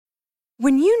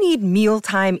When you need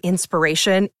mealtime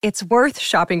inspiration, it's worth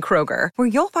shopping Kroger, where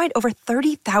you'll find over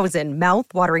 30,000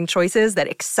 mouth-watering choices that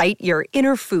excite your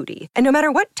inner foodie. And no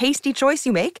matter what tasty choice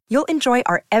you make, you'll enjoy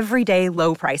our everyday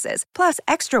low prices, plus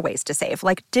extra ways to save,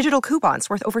 like digital coupons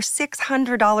worth over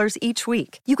 $600 each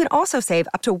week. You can also save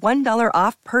up to $1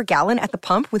 off per gallon at the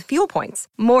pump with fuel points.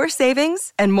 More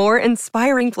savings and more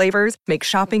inspiring flavors make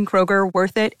shopping Kroger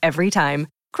worth it every time.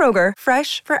 Kroger,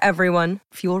 fresh for everyone.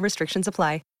 Fuel restrictions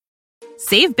apply.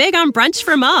 Save big on brunch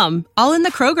for mom, all in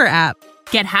the Kroger app.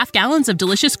 Get half gallons of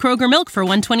delicious Kroger milk for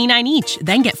 $1.29 each.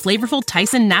 Then get flavorful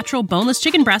Tyson natural boneless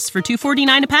chicken breasts for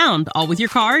 $2.49 a pound, all with your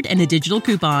card and a digital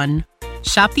coupon.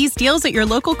 Shop these deals at your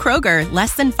local Kroger,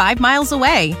 less than 5 miles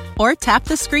away. Or tap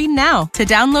the screen now to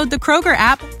download the Kroger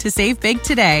app to save big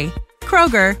today.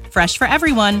 Kroger, fresh for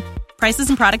everyone. Prices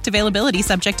and product availability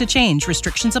subject to change.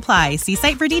 Restrictions apply. See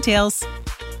site for details.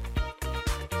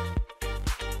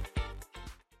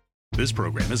 This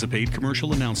program is a paid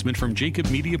commercial announcement from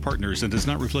Jacob Media Partners and does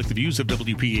not reflect the views of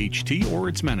WPHT or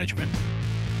its management.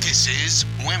 This is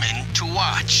Women to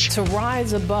Watch. To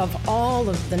rise above all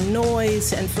of the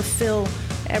noise and fulfill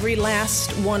every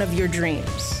last one of your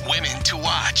dreams. Women to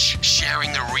Watch,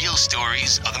 sharing the real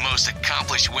stories of the most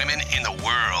accomplished women in the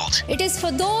world. It is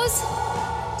for those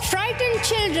frightened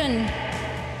children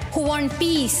who want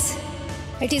peace.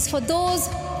 It is for those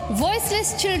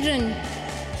voiceless children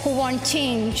who want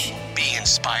change. Be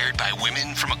inspired by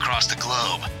women from across the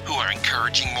globe who are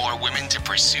encouraging more women to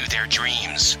pursue their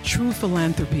dreams. True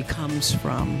philanthropy comes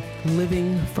from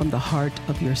living from the heart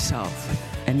of yourself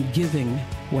and giving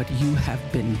what you have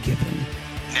been given.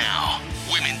 Now,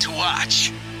 Women to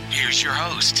Watch. Here's your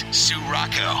host, Sue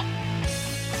Rocco.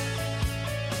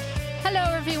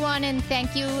 Hello, everyone, and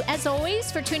thank you, as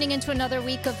always, for tuning into another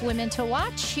week of Women to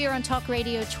Watch here on Talk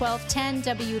Radio 1210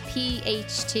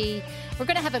 WPHT. We're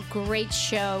going to have a great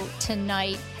show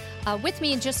tonight. With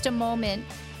me in just a moment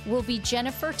will be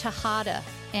Jennifer Tejada.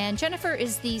 And Jennifer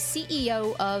is the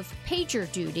CEO of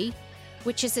PagerDuty,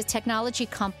 which is a technology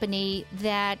company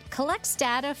that collects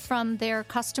data from their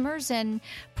customers and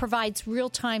provides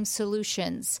real-time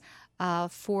solutions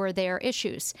for their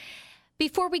issues.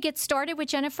 Before we get started with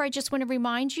Jennifer, I just want to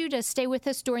remind you to stay with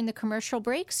us during the commercial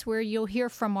breaks, where you'll hear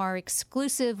from our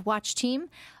exclusive watch team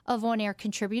of on-air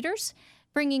contributors,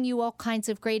 bringing you all kinds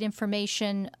of great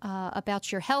information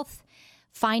about your health,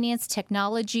 finance,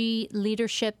 technology,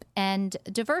 leadership, and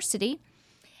diversity.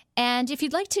 And if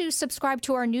you'd like to subscribe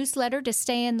to our newsletter to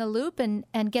stay in the loop and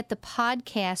get the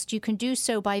podcast, you can do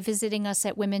so by visiting us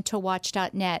at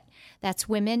womentowatch.net. That's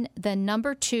women, the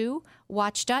number 2,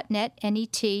 watch.net,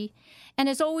 N-E-T. And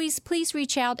as always, please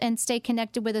reach out and stay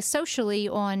connected with us socially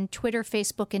on Twitter,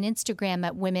 Facebook, and Instagram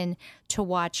at Women to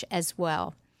Watch as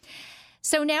well.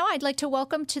 So now I'd like to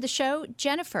welcome to the show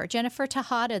Jennifer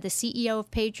Tejada, the CEO of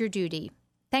PagerDuty.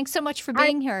 Thanks so much for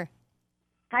being here.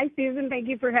 Hi, Susan. Thank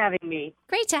you for having me.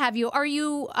 Great to have you. Are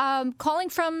you calling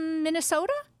from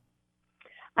Minnesota?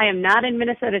 I am not in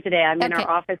Minnesota today. I'm in our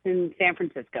office in San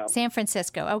Francisco. San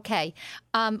Francisco. Okay.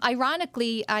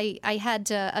 Ironically, I had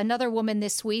another woman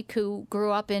this week who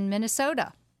grew up in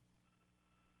Minnesota.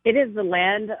 It is the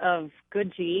land of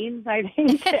good genes, I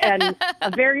think, and a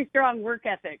very strong work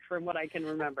ethic from what I can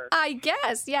remember. I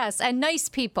guess, yes. And nice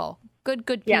people. Good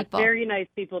people. Yes, very nice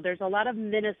people. There's a lot of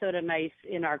Minnesota nice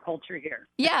in our culture here.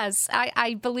 Yes,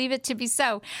 I believe it to be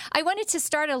so. I wanted to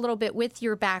start a little bit with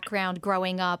your background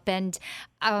growing up. And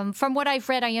from what I've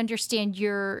read, I understand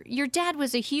your dad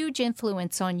was a huge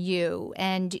influence on you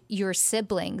and your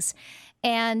siblings.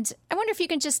 And I wonder if you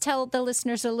can just tell the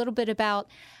listeners a little bit about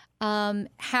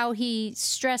how he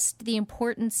stressed the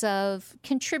importance of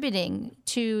contributing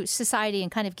to society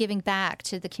and kind of giving back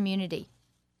to the community.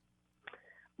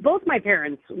 Both my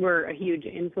parents were a huge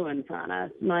influence on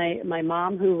us. My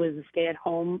mom, who was a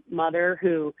stay-at-home mother,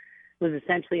 who was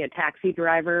essentially a taxi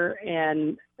driver,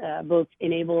 and both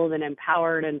enabled and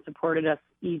empowered and supported us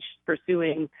each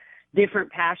pursuing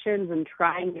different passions and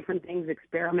trying different things,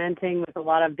 experimenting with a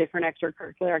lot of different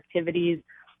extracurricular activities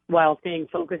while staying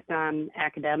focused on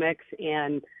academics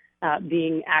and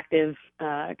being active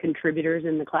contributors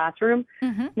in the classroom.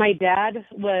 Mm-hmm. My dad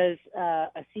was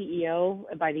a CEO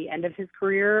by the end of his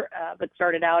career, but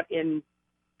started out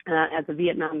as a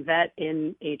Vietnam vet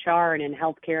in HR and in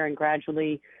healthcare, and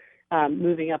gradually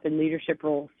moving up in leadership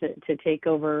roles to take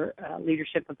over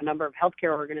leadership of a number of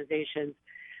healthcare organizations.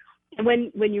 And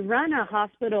when you run a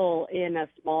hospital in a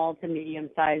small to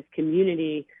medium-sized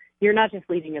community, you're not just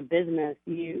leading a business.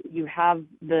 You have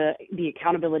the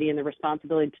accountability and the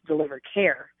responsibility to deliver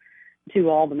care to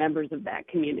all the members of that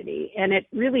community. And it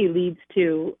really leads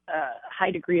to a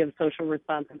high degree of social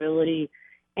responsibility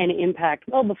and impact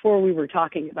well before we were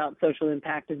talking about social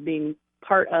impact as being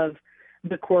part of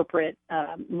the corporate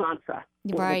mantra,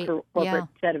 right? The corporate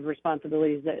set of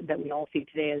responsibilities that we all see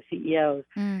today as CEOs.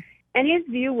 And his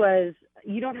view was,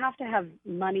 you don't have to have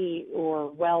money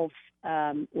or wealth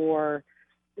or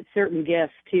certain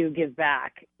gifts to give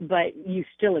back, but you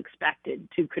still expected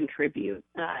to contribute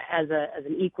as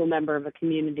an equal member of a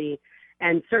community,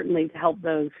 and certainly to help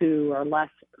those who are less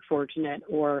fortunate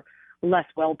or less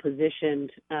well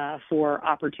positioned for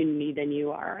opportunity than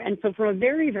you are. And so from a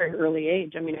very, very early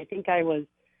age, I mean, I think I was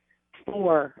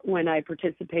 4 when I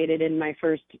participated in my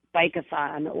first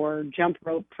bike-a-thon or jump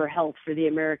rope for health for the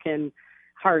American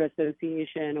Heart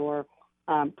Association, or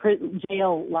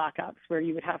jail lockups where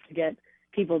you would have to get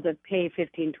people to pay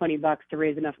 $15-$20 to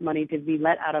raise enough money to be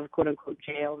let out of quote unquote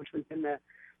jail, which was in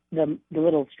the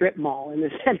little strip mall in the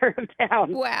center of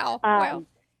town. Wow.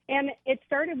 And it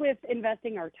started with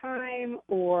investing our time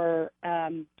or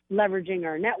leveraging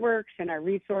our networks and our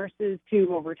resources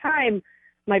to, over time,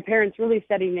 my parents really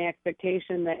setting the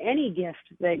expectation that any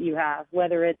gift that you have,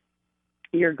 whether it's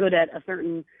you're good at a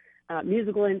certain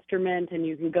musical instrument and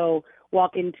you can go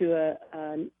walk into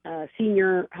a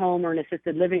senior home or an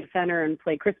assisted living center and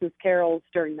play Christmas carols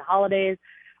during the holidays,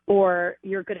 or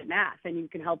you're good at math and you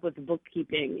can help with the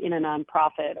bookkeeping in a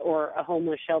nonprofit or a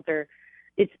homeless shelter.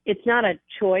 It's not a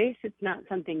choice. It's not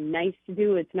something nice to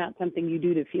do. It's not something you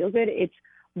do to feel good. It's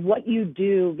what you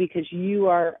do because you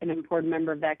are an important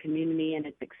member of that community and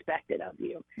it's expected of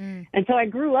you. And so I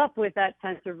grew up with that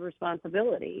sense of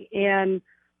responsibility. And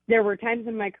there were times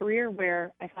in my career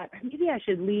where I thought, maybe I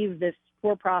should leave this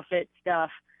for-profit stuff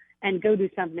and go do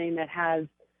something that has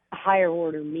a higher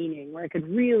order meaning, where I could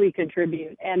really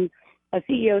contribute. And a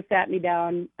CEO sat me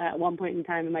down at one point in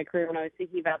time in my career when I was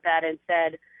thinking about that and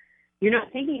said, you're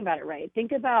not thinking about it right.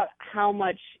 Think about how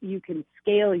much you can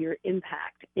scale your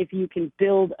impact if you can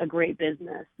build a great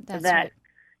business that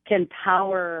can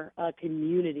power a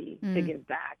community to give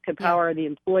back, to power the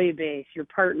employee base, your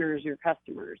partners, your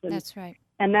customers. And, that's right.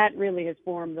 And that really has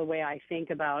formed the way I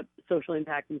think about social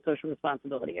impact and social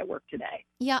responsibility at work today.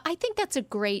 Yeah, I think that's a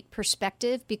great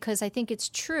perspective, because I think it's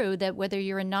true that whether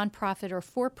you're a nonprofit or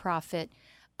for-profit,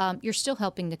 you're still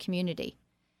helping the community.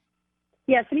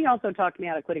 Yes, and he also talked me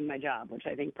out of quitting my job, which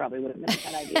I think probably would have been a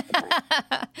bad idea at the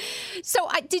time. So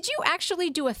did you actually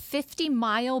do a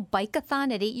 50-mile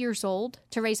bike-a-thon at 8 years old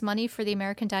to raise money for the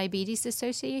American Diabetes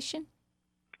Association?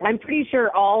 I'm pretty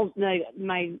sure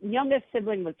my youngest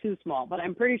sibling was too small, but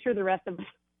I'm pretty sure the rest of us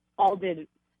all did.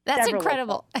 That's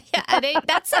incredible. Yeah,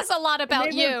 that says a lot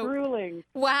about you. They were grueling.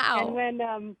 Wow. And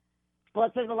when, well,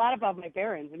 it says a lot about my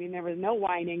parents. I mean, there was no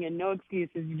whining and no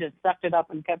excuses. You just sucked it up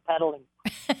and kept pedaling.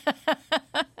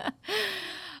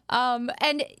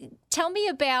 And tell me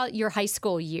about your high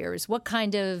school years. What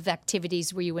kind of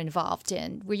activities were you involved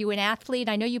in? Were you an athlete?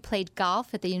 I know you played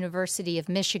golf at the University of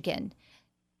Michigan.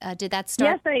 Did that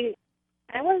start? Yes,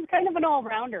 I was kind of an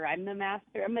all-rounder. I'm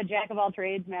a jack of all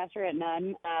trades, master at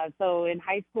none. So in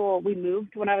high school, we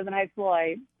moved. When I was in high school,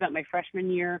 I spent my freshman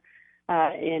year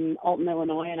in Alton,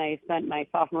 Illinois, and I spent my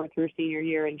sophomore through senior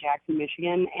year in Jackson,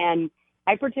 Michigan. And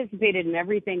I participated in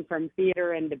everything from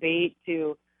theater and debate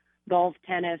to golf,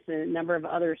 tennis, and a number of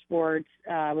other sports.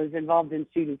 I was involved in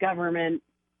student government.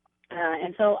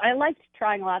 And so I liked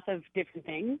trying lots of different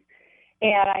things.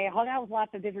 And I hung out with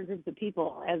lots of different groups of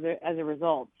people as a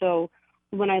result. So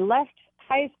when I left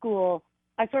high school,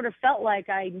 I sort of felt like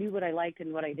I knew what I liked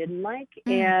and what I didn't like.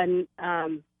 And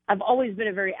I've always been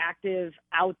a very active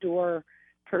outdoor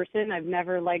person. I've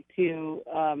never liked to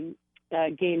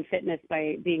gain fitness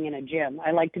by being in a gym. I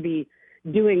like to be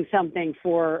doing something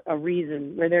for a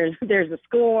reason, where there's a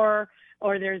score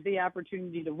or there's the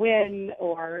opportunity to win,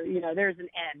 or there's an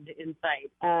end in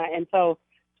sight. And so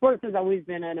sports has always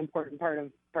been an important part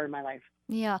of my life.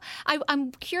 Yeah,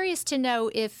 I'm curious to know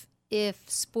if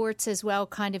sports as well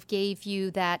kind of gave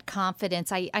you that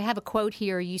confidence. I have a quote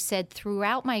here. You said,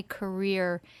 "Throughout my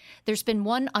career, there's been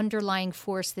one underlying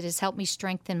force that has helped me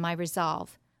strengthen my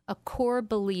resolve, a core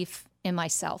belief in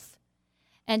myself."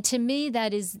 And to me,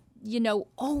 that is,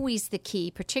 always the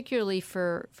key, particularly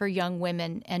for young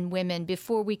women and women,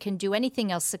 before we can do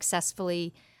anything else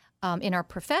successfully in our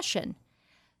profession.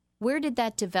 Where did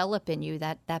that develop in you,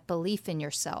 that belief in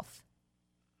yourself?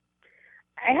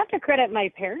 I have to credit my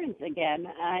parents again,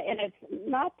 and it's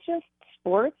not just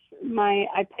sports.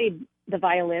 I played the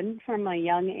violin from a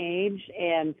young age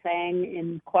and sang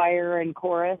in choir and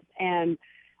chorus, and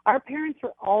our parents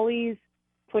were always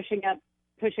pushing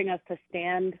us to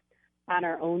stand on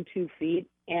our own 2 feet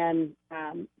and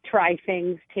try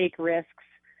things, take risks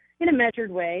in a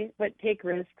measured way, but take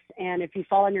risks. And if you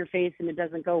fall on your face and it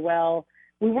doesn't go well,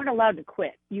 we weren't allowed to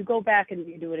quit. You go back and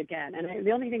you do it again. And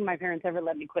the only thing my parents ever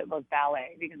let me quit was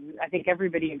ballet, because I think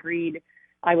everybody agreed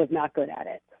I was not good at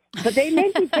it. But they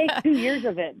made me take 2 years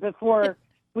of it before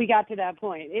we got to that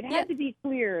point. It had to be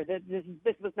clear that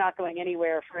this was not going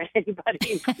anywhere for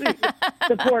anybody, including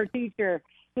the poor teacher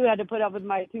who had to put up with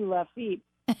my 2 left feet.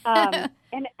 And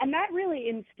that really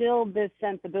instilled this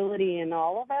sensibility in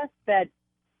all of us that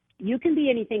you can be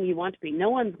anything you want to be.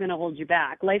 No one's going to hold you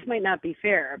back. Life might not be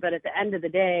fair, but at the end of the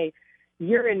day,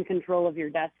 you're in control of your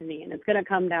destiny. And it's going to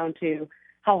come down to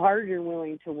how hard you're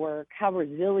willing to work, how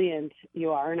resilient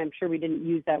you are. And I'm sure we didn't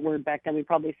use that word back then. We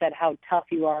probably said how tough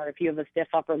you are if you have a stiff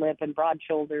upper lip and broad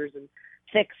shoulders and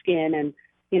thick skin and,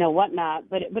 whatnot.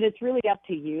 But it's really up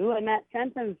to you. And that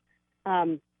sense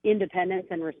of independence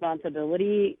and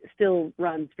responsibility still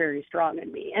runs very strong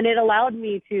in me. And it allowed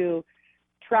me to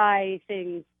try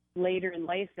things later in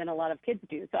life than a lot of kids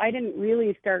do. So I didn't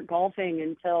really start golfing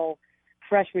until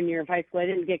freshman year of high school. I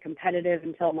didn't get competitive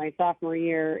until my sophomore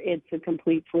year. It's a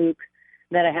complete fluke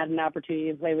that I had an opportunity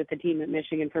to play with the team at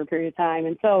Michigan for a period of time.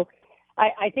 And so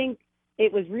I think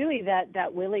it was really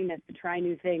that willingness to try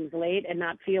new things late and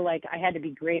not feel like I had to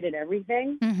be great at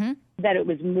everything, that it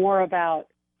was more about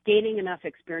gaining enough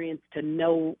experience to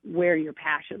know where your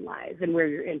passion lies and where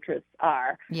your interests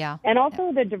are. Yeah. And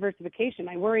also the diversification.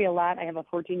 I worry a lot. I have a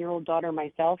 14-year-old daughter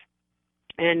myself,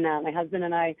 and my husband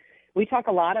and I, we talk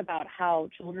a lot about how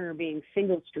children are being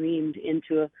single-streamed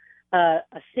into a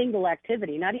single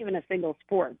activity, not even a single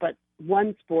sport, but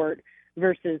one sport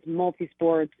versus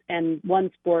multi-sports, and one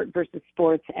sport versus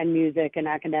sports and music and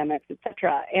academics, et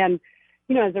cetera. And,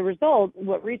 as a result,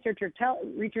 what researchers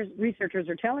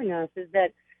are telling us is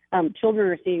that children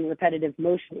are seeing repetitive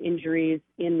motion injuries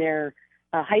in their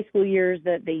high school years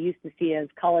that they used to see as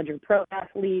college or pro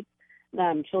athletes.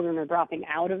 Children are dropping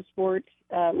out of sports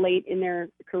late in their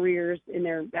careers, in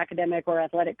their academic or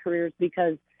athletic careers,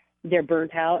 because they're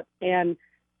burnt out. And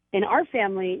in our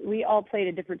family, we all played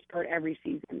a different sport every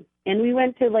season. And we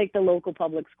went to the local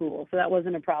public school, so that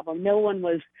wasn't a problem. No one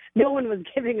was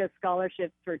giving us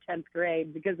scholarships for 10th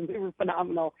grade because we were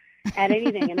phenomenal at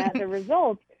anything. And as a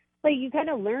result, you kind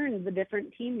of learned the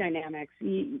different team dynamics.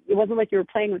 It wasn't like you were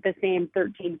playing with the same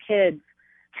 13 kids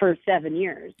for 7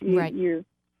 years. Right.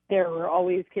 There were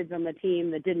always kids on the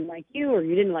team that didn't like you or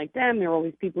you didn't like them. There were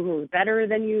always people who were better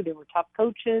than you. There were tough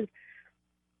coaches.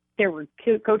 There were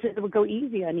coaches that would go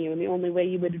easy on you, and the only way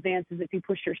you would advance is if you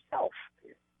pushed yourself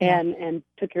and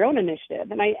took your own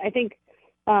initiative. And I think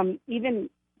even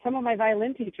some of my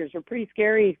violin teachers were pretty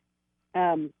scary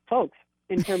folks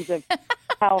in terms of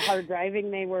how hard driving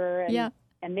they were.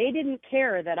 And they didn't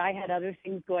care that I had other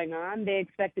things going on. They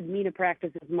expected me to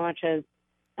practice as much as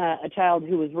a child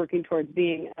who was working towards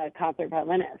being a concert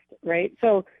violinist, right?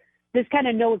 So this kind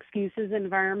of no excuses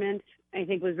environment, I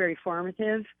think, was very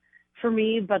formative for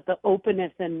me, but the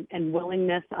openness and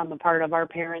willingness on the part of our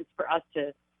parents for us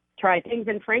to try things,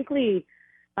 and frankly,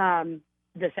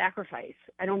 the sacrifice.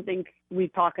 I don't think we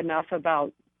talk enough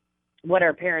about what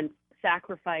our parents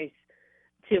sacrifice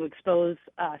to expose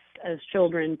us as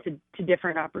children to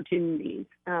different opportunities.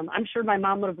 I'm sure my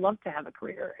mom would have loved to have a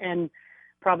career and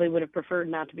probably would have preferred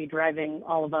not to be driving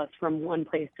all of us from one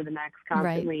place to the next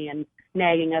constantly and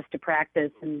nagging us to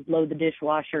practice and load the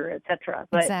dishwasher, et cetera.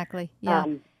 But, exactly. Yeah.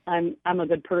 I'm a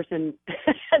good person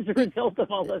as a result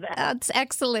of all of that. That's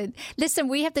excellent. Listen,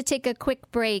 we have to take a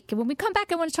quick break. When we come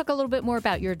back, I want to talk a little bit more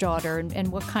about your daughter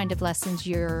and what kind of lessons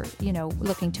you're,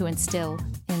 looking to instill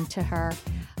into her.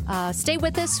 Stay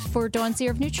with us for Dawn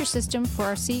Zier of Nutrisystem for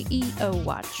our CEO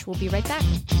Watch. We'll be right back.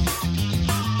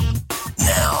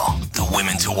 Now, the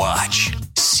Women to Watch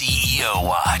CEO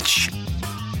Watch.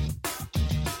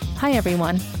 Hi,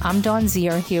 everyone. I'm Dawn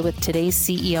Zier here with today's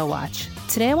CEO Watch.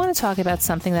 Today, I want to talk about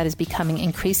something that is becoming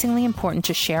increasingly important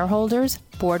to shareholders,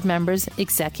 board members,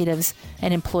 executives,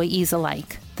 and employees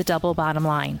alike, the double bottom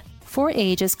line. For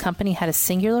ages, company had a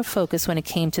singular focus when it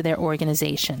came to their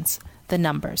organizations, the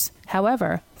numbers.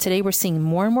 However, today we're seeing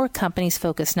more and more companies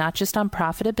focus not just on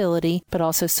profitability, but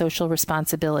also social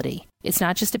responsibility. It's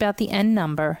not just about the end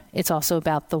number, it's also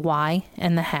about the why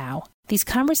and the how. These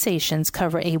conversations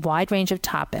cover a wide range of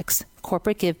topics,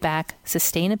 corporate giveback,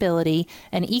 sustainability,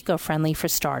 and eco-friendly for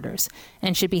starters,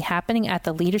 and should be happening at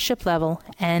the leadership level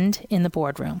and in the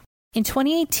boardroom. In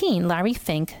 2018, Larry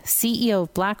Fink, CEO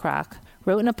of BlackRock,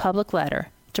 wrote in a public letter,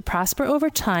 "To prosper over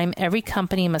time, every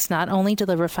company must not only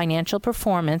deliver financial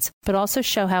performance, but also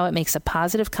show how it makes a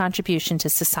positive contribution to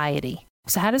society."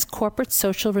 So how does corporate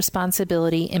social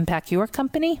responsibility impact your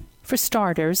company? For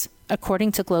starters,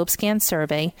 according to GlobeScan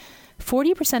survey,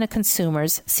 40% of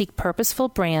consumers seek purposeful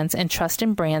brands and trust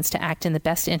in brands to act in the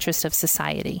best interest of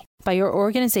society. By your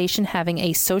organization having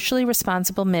a socially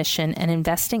responsible mission and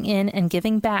investing in and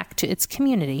giving back to its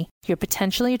community, you're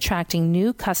potentially attracting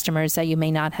new customers that you may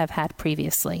not have had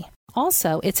previously.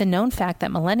 Also, it's a known fact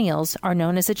that millennials are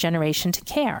known as a generation to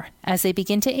care. As they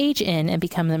begin to age in and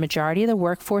become the majority of the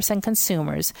workforce and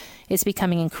consumers, it's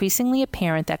becoming increasingly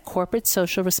apparent that corporate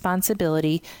social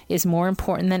responsibility is more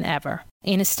important than ever.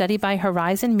 In a study by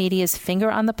Horizon Media's Finger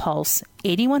on the Pulse,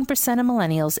 81% of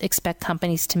millennials expect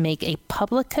companies to make a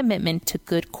public commitment to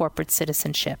good corporate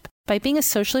citizenship. By being a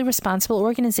socially responsible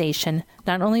organization,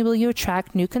 not only will you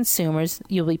attract new consumers,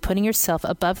 you'll be putting yourself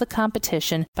above the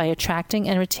competition by attracting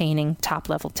and retaining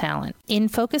top-level talent. In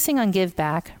focusing on Give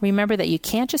Back, remember that you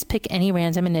can't just pick any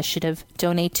random initiative,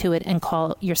 donate to it, and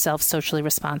call yourself socially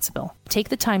responsible. Take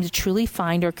the time to truly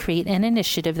find or create an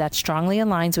initiative that strongly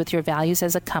aligns with your values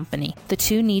as a company. The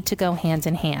two need to go hand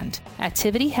in hand. At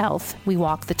Tivity Health, we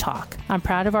walk the talk. I'm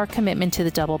proud of our commitment to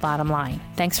the double bottom line.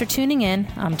 Thanks for tuning in.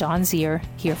 I'm Dawn Zier,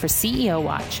 here for CEO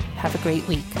Watch. Have a great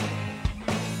week.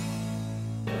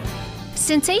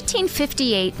 Since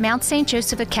 1858, Mount St.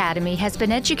 Joseph Academy has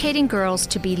been educating girls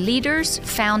to be leaders,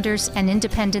 founders, and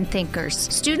independent thinkers.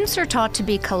 Students are taught to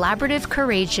be collaborative,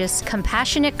 courageous,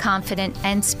 compassionate, confident,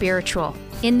 and spiritual.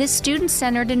 In this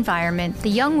student-centered environment, the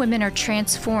young women are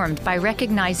transformed by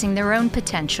recognizing their own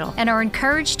potential and are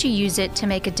encouraged to use it to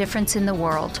make a difference in the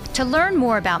world. To learn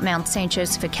more about Mount St.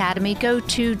 Joseph Academy, go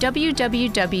to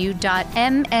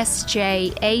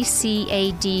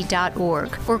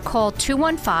www.msjacad.org or call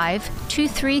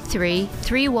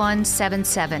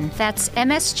 215-233-3177. That's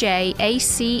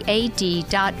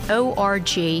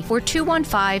msjacad.org or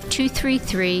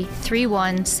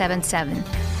 215-233-3177.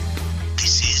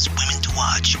 This is Women to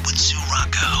Watch with Sue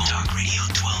Rocco. Talk Radio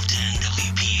 1210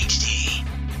 WPHT.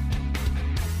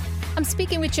 I'm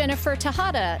speaking with Jennifer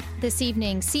Tejada this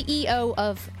evening, CEO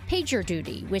of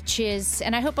PagerDuty, which is,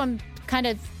 and I hope I'm kind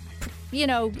of,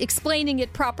 explaining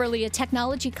it properly, a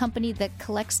technology company that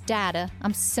collects data,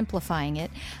 I'm simplifying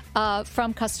it,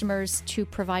 from customers to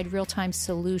provide real-time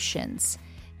solutions.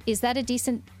 Is that a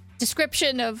decent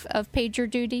description of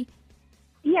PagerDuty?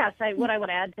 Yes, what I would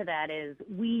add to that is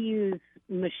we use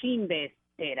machine-based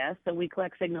data, so we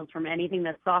collect signals from anything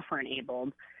that's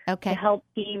software-enabled to help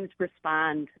teams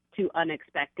respond to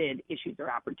unexpected issues or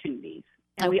opportunities.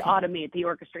 And we automate the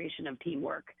orchestration of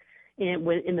teamwork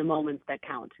in the moments that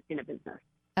count in a business.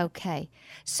 Okay.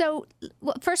 So,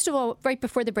 first of all, right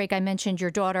before the break, I mentioned your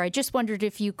daughter. I just wondered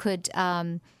if you could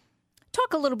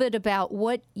talk a little bit about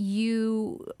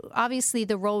obviously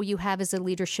the role you have as a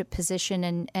leadership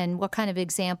position and what kind of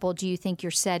example do you think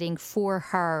you're setting for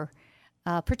her,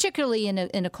 particularly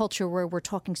in a culture where we're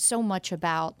talking so much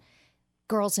about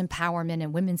girls' empowerment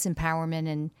and women's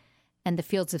empowerment and the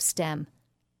fields of STEM?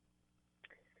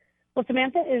 Well,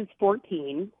 Samantha is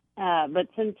 14, but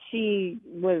since she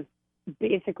was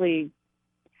basically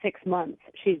 6 months,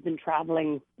 she's been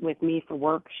traveling with me for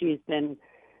work. She's been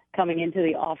coming into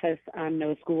the office on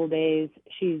no school days.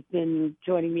 She's been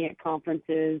joining me at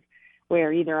conferences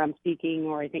where either I'm speaking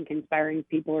or I think inspiring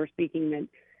people are speaking that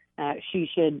she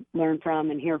should learn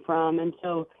from and hear from. And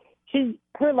so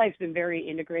her life's been very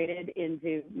integrated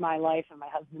into my life and my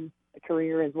husband's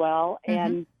career as well. Mm-hmm.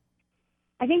 And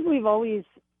I think we've always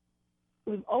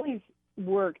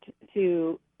worked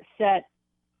to set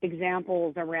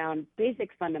examples around basic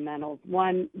fundamentals.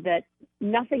 One, that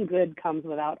nothing good comes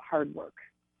without hard work.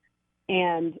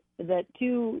 And that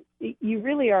two, you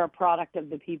really are a product of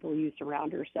the people you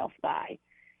surround yourself by.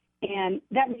 And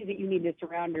that means that you need to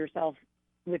surround yourself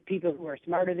with people who are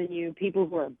smarter than you, people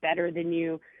who are better than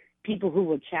you, people who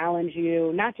will challenge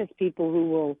you, not just people who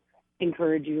will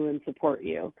encourage you and support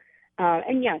you.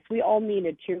 And yes, we all need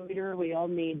a cheerleader. We all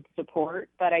need support.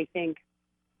 But I think,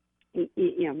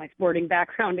 my sporting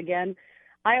background again,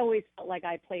 I always felt like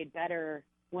I played better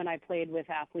when I played with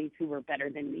athletes who were better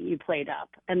than me. You played up.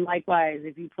 And likewise,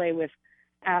 if you play with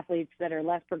athletes that are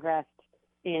less progressed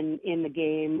in the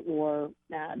game or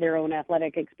their own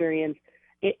athletic experience,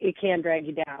 it can drag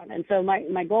you down. And so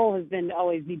my goal has been to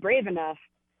always be brave enough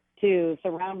to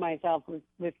surround myself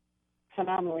with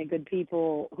phenomenally good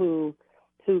people who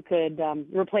could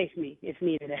replace me if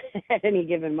needed at any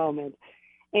given moment.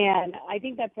 And I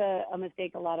think that's a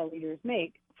mistake a lot of leaders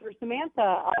make. For Samantha,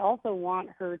 I also want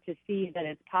her to see that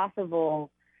it's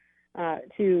possible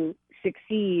to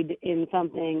succeed in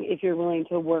something if you're willing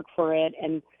to work for it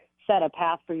and set a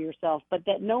path for yourself, but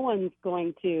that no one's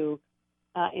going to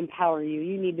empower you.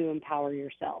 You need to empower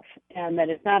yourself, and that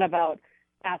it's not about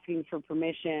asking for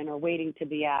permission or waiting to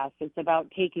be asked. It's about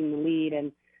taking the lead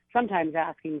and sometimes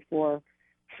asking for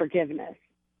forgiveness.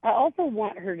 I also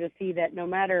want her to see that no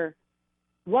matter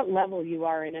what level you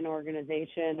are in an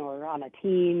organization or on a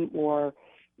team or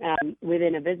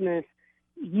within a business,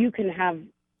 you can have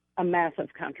a massive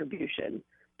contribution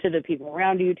to the people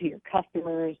around you, to your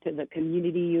customers, to the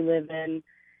community you live in.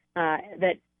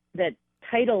 That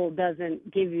title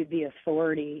doesn't give you the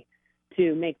authority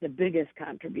to make the biggest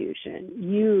contribution.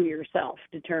 You yourself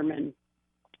determine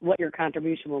what your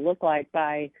contribution will look like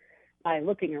by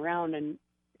looking around and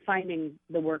finding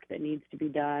the work that needs to be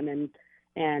done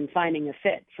and finding a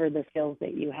fit for the skills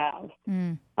that you have.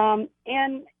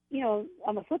 And, you know,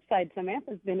 on the flip side,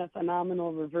 Samantha's been a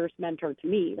phenomenal reverse mentor to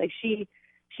me. Like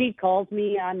she calls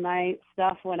me on my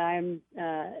stuff when I'm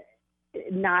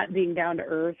not being down to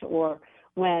earth or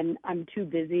when I'm too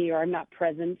busy or I'm not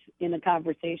present in a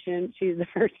conversation. She's the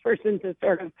first person to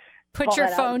sort of put your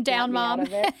phone down, Mom.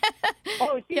 She's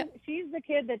the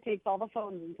kid that takes all the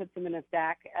phones and puts them in a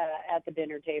stack at the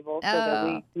dinner table so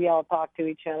that we all talk to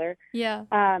each other. Yeah.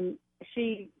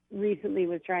 She recently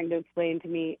was trying to explain to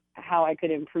me how I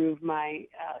could improve my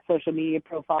social media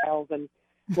profiles and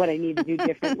what I need to do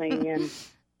differently,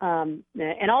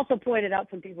 and also pointed out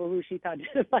some people who she thought did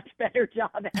a much better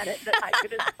job at it that I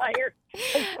could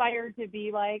aspire to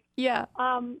be like. Yeah.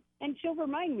 And she'll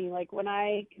remind me, like, when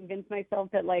I convince myself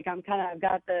that, like, I've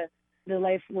got the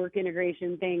life-work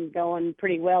integration thing going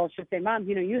pretty well, she'll say, Mom,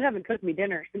 you know, you haven't cooked me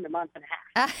dinner in a month and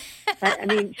a half. I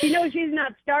mean, she knows she's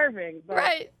not starving. But,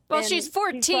 right. Well, she's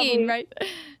 14, right?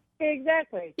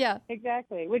 Exactly. Yeah.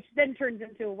 Exactly. Which then turns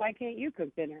into, why can't you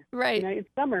cook dinner? Right. You know, it's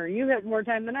summer. You have more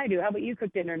time than I do. How about you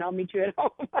cook dinner and I'll meet you at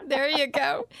home? There you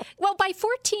go. Well, by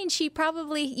 14, she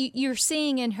probably, you're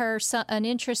seeing in her an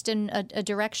interest in a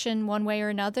direction one way or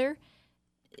another.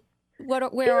 She's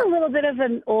a little bit of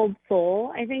an old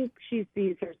soul. I think she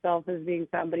sees herself as being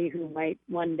somebody who might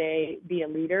one day be a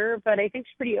leader, but I think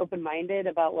she's pretty open-minded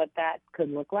about what that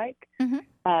could look like.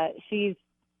 Mm-hmm. She's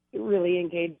really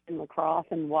engaged in lacrosse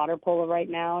and water polo right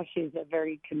now. She's a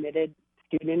very committed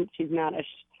student. She's not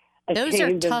those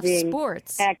are tough being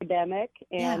sports. Academic,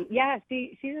 and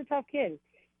she's a tough kid,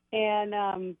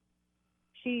 and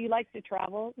she likes to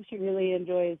travel. She really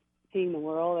enjoys seeing the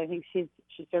world. I think she's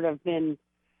sort of been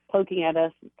poking at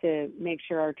us to make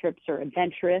sure our trips are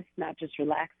adventurous, not just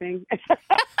relaxing.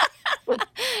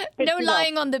 No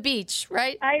lying on the beach,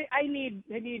 right? I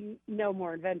need no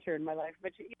more adventure in my life,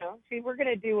 but you know, we're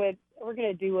gonna do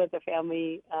what the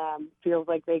family feels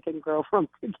like they can grow from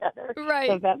together. Right.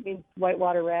 So if that means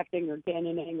whitewater rafting or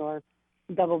canyoning or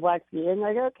double black skiing,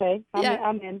 like okay,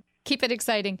 I'm in. Keep it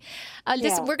exciting.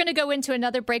 Listen, we're going to go into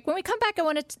another break. When we come back, I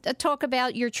want to talk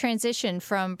about your transition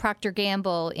from Procter &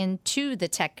 Gamble into the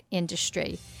tech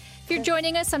industry. If you're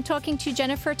joining us, I'm talking to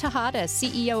Jennifer Tejada,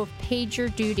 CEO of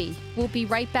PagerDuty. We'll be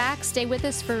right back. Stay with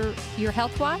us for your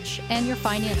Health Watch and your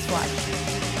Finance Watch.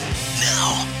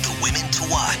 Now, the Women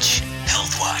to Watch,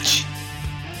 Health Watch.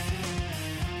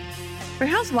 For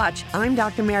Health Watch, I'm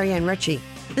Dr. Marianne Ritchie.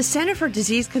 The Center for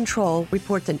Disease Control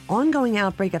reports an ongoing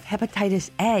outbreak of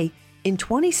hepatitis A in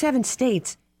 27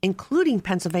 states, including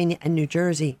Pennsylvania and New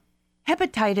Jersey.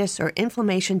 Hepatitis, or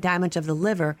inflammation damage of the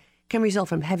liver, can result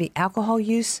from heavy alcohol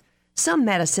use, some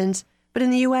medicines, but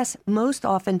in the U.S., most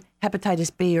often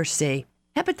hepatitis B or C.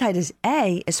 Hepatitis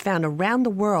A is found around the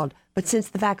world, but since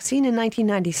the vaccine in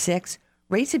 1996,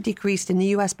 rates have decreased in the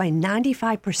U.S. by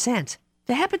 95%.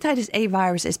 The hepatitis A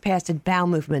virus is passed in bowel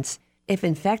movements. If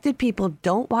infected people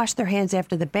don't wash their hands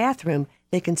after the bathroom,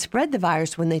 they can spread the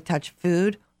virus when they touch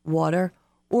food, water,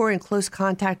 or in close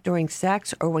contact during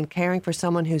sex or when caring for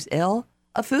someone who's ill.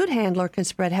 A food handler can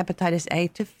spread hepatitis A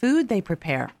to food they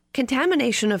prepare.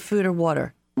 Contamination of food or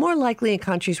water, more likely in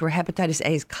countries where hepatitis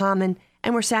A is common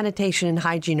and where sanitation and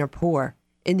hygiene are poor.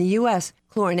 In the U.S.,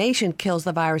 chlorination kills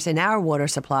the virus in our water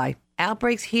supply.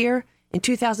 Outbreaks here in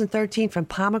 2013 from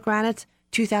pomegranates,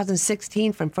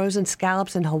 2016 from frozen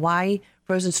scallops in Hawaii,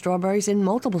 frozen strawberries in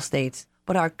multiple states.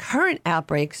 But our current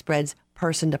outbreak spreads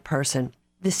person to person.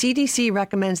 The CDC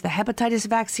recommends the hepatitis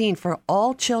vaccine for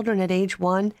all children at age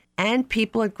 1 and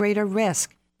people at greater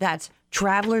risk. That's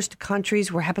travelers to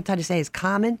countries where hepatitis A is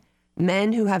common,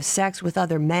 men who have sex with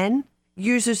other men,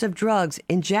 users of drugs,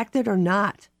 injected or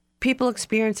not, people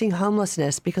experiencing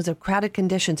homelessness because of crowded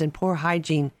conditions and poor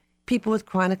hygiene, people with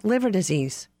chronic liver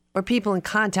disease, or people in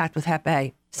contact with Hep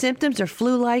A. Symptoms are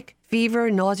flu-like,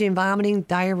 fever, nausea and vomiting,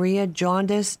 diarrhea,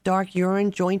 jaundice, dark urine,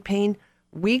 joint pain,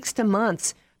 weeks to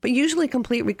months, but usually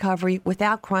complete recovery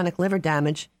without chronic liver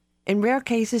damage. In rare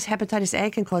cases, hepatitis A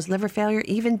can cause liver failure,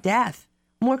 even death,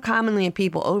 more commonly in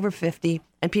people over 50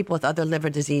 and people with other liver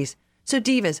disease. So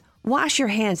divas, wash your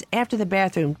hands after the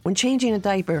bathroom, when changing a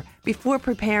diaper, before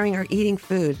preparing or eating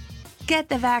food. Get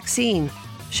the vaccine.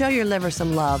 Show your liver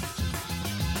some love.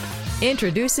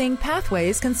 Introducing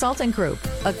Pathways Consulting Group,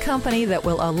 a company that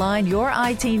will align your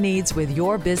IT needs with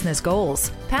your business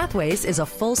goals. Pathways is a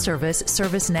full-service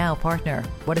ServiceNow partner.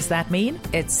 What does that mean?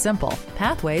 It's simple.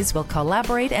 Pathways will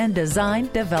collaborate and design,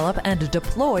 develop, and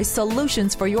deploy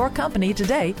solutions for your company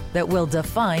today that will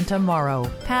define tomorrow.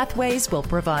 Pathways will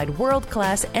provide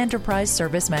world-class enterprise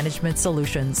service management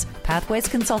solutions. Pathways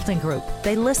Consulting Group.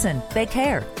 They listen, they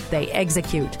care, they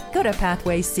execute. Go to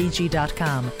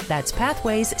pathwayscg.com. That's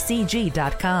pathwayscg.com.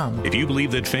 If you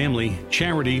believe that family,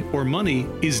 charity, or money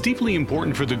is deeply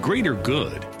important for the greater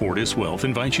good, Fortis Wealth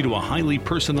invites you to a highly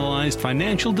personalized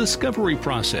financial discovery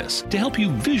process to help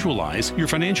you visualize your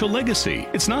financial legacy.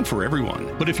 It's not for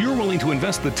everyone, but if you're willing to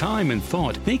invest the time and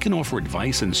thought, they can offer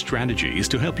advice and strategies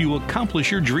to help you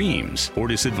accomplish your dreams.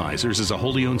 Fortis Advisors is a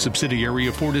wholly owned subsidiary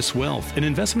of Fortis Wealth, an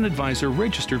investment advisor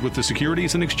registered with the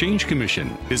Securities and Exchange Commission.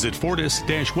 Visit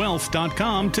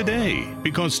fortis-wealth.com today,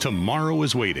 because tomorrow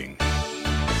is waiting.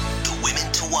 The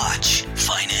Women to Watch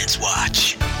Finance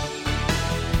Watch.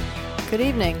 Good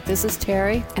evening. This is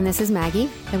Terry. And this is Maggie.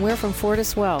 And we're from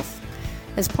Fortis Wealth.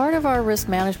 As part of our risk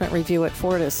management review at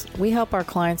Fortis, we help our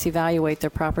clients evaluate their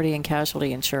property and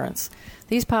casualty insurance.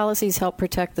 These policies help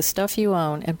protect the stuff you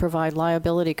own and provide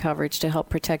liability coverage to help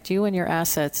protect you and your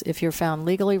assets if you're found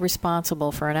legally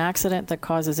responsible for an accident that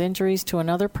causes injuries to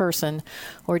another person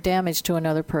or damage to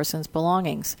another person's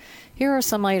belongings. Here are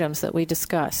some items that we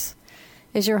discuss.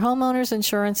 Is your homeowner's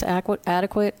insurance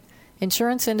adequate?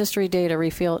 Insurance industry data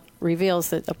reveals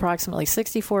that approximately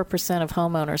 64% of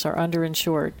homeowners are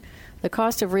underinsured. The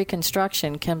cost of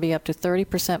reconstruction can be up to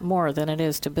 30% more than it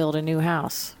is to build a new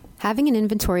house. Having an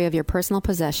inventory of your personal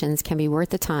possessions can be worth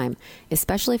the time,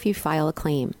 especially if you file a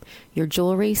claim. Your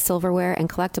jewelry, silverware, and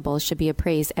collectibles should be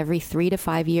appraised every 3 to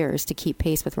 5 years to keep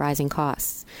pace with rising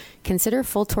costs. Consider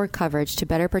full tort coverage to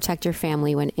better protect your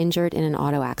family when injured in an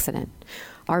auto accident.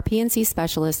 Our P&C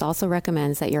specialist also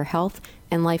recommends that your health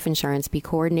and life insurance be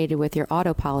coordinated with your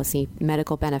auto policy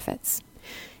medical benefits.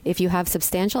 If you have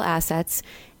substantial assets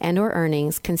and or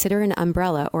earnings, consider an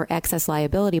umbrella or excess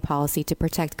liability policy to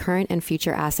protect current and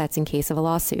future assets in case of a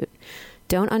lawsuit.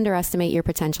 Don't underestimate your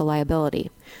potential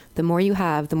liability. The more you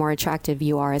have, the more attractive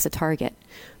you are as a target.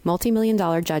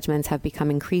 Multi-million-dollar judgments have become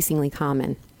increasingly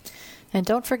common. And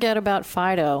don't forget about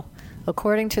Fido.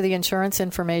 According to the Insurance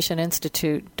Information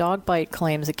Institute, dog bite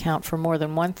claims account for more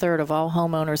than 1/3 of all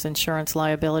homeowners' insurance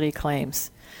liability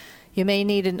claims. You may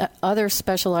need other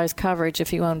specialized coverage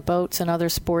if you own boats and other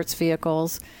sports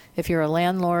vehicles, if you're a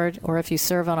landlord, or if you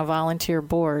serve on a volunteer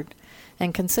board.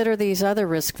 And consider these other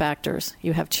risk factors.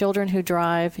 You have children who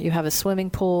drive, you have a swimming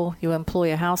pool, you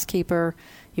employ a housekeeper,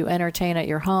 you entertain at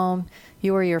your home,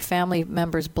 you or your family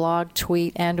members blog,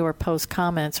 tweet, and or post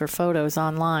comments or photos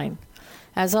online.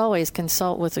 As always,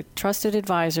 consult with a trusted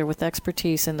advisor with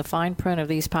expertise in the fine print of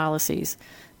these policies.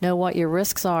 Know what your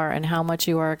risks are and how much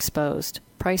you are exposed.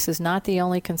 Price is not the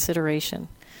only consideration.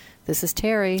 This is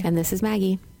Terry. And this is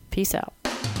Maggie. Peace out.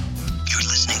 You're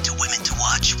listening to Women to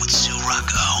Watch with Sue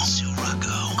Rocco. Sue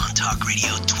Rocco on Talk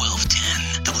Radio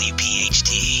 1210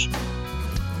 WPHT.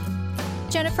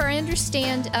 Jennifer, I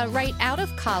understand right out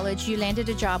of college you landed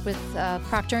a job with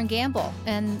Procter & Gamble.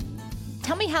 And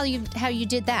tell me how you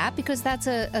did that, because that's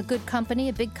a good company,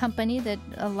 a big company that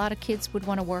a lot of kids would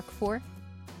want to work for.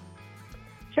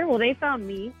 Sure. Well, they found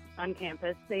me on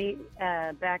campus. They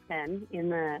back then in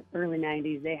the early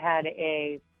 90s, they had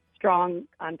a strong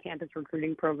on-campus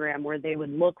recruiting program where they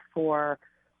would look for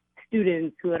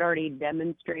students who had already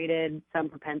demonstrated some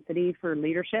propensity for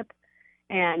leadership,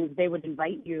 and they would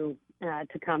invite you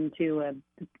to come to a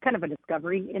kind of a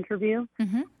discovery interview.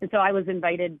 Mm-hmm. And so I was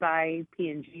invited by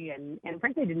P&G, and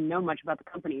frankly, I didn't know much about the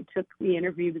company. It took the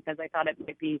interview because I thought it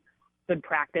might be good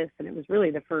practice, and it was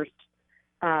really the first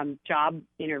job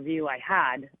interview I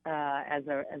had as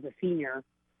a senior,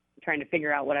 trying to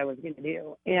figure out what I was going to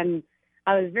do. And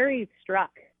I was very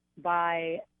struck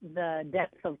by the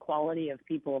depth of quality of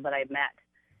people that I met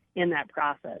in that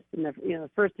process. In the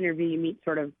first interview, you meet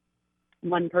sort of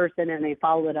one person, and they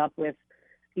follow it up with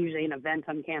usually an event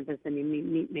on campus, and you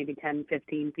meet maybe 10,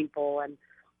 15 people.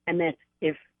 And then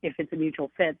if it's a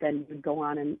mutual fit, then you go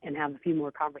on and have a few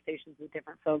more conversations with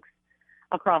different folks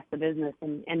across the business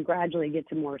and gradually get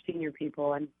to more senior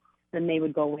people. And then they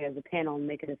would go away as a panel and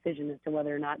make a decision as to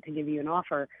whether or not to give you an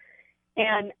offer.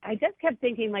 And I just kept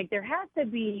thinking, like, there has to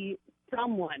be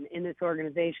someone in this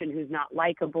organization who's not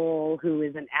likable, who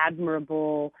isn't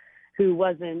admirable, who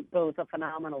wasn't both a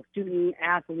phenomenal student,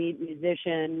 athlete,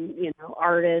 musician,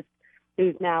 artist,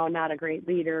 who's now not a great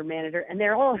leader, manager. And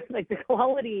they're all, like, the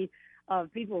quality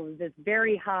of people is just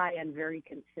very high and very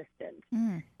consistent.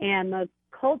 Mm. And the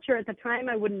culture at the time,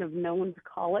 I wouldn't have known to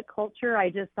call it culture. I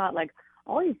just thought like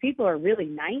all these people are really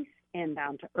nice and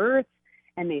down to earth,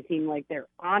 and they seem like they're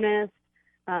honest.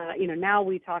 Now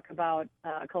we talk about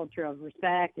a culture of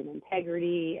respect and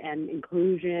integrity and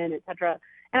inclusion, et cetera.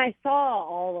 And I saw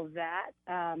all of that.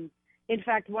 In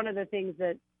fact, one of the things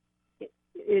that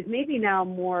is maybe now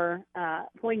more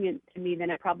poignant to me than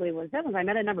it probably was then was I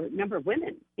met a number of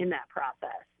women in that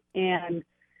process. And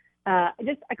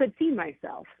I could see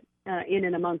myself in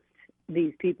and amongst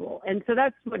these people. And so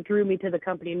that's what drew me to the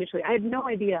company initially. I had no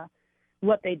idea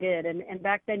what they did. And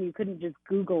back then you couldn't just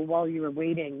Google while you were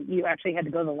waiting. You actually had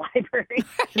to go to the library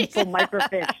and pull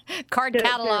microfiche. Card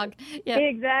catalog. Yeah.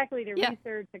 Exactly. To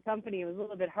research the company. It was a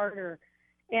little bit harder.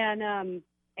 And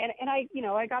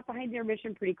I got behind their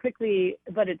mission pretty quickly,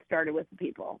 but it started with the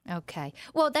people. Okay.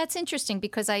 Well, that's interesting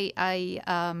because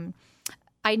I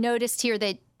noticed here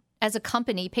that as a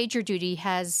company, PagerDuty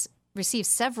has received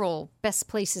several best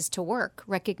places to work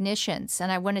recognitions. And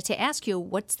I wanted to ask you,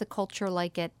 what's the culture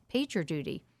like at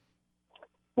PagerDuty?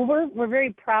 Well, we're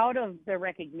very proud of the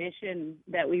recognition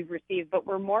that we've received, but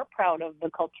we're more proud of the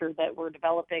culture that we're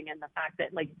developing and the fact that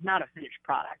it's not a finished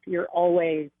product. You're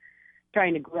always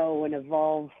trying to grow and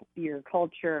evolve your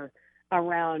culture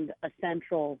around a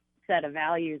central set of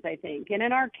values, I think. And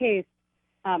in our case,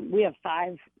 we have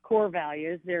 5 core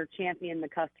values. They're champion the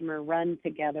customer, run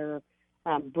together,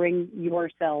 bring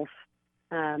yourself,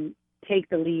 take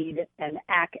the lead, and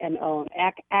act and own.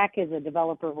 Act is a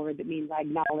developer word that means I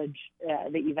acknowledge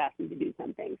that you've asked me to do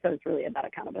something. So it's really about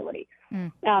accountability.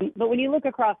 But when you look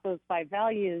across those 5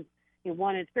 values,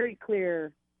 one, it's very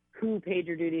clear who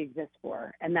PagerDuty exists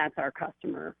for, and that's our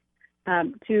customer.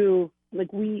 2,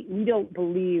 we don't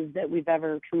believe that we've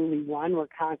ever truly won. We're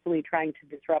constantly trying to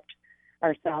disrupt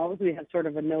ourselves. We have sort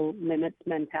of a no limits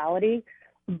mentality,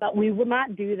 but we will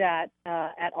not do that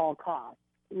at all costs.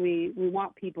 We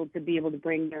want people to be able to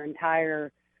bring their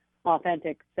entire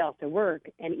authentic self to work.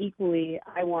 And equally,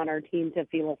 I want our team to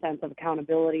feel a sense of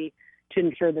accountability to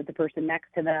ensure that the person next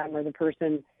to them or the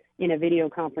person in a video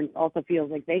conference also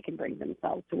feels like they can bring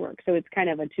themselves to work. So it's kind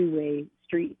of a two-way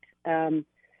street.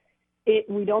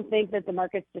 We don't think that the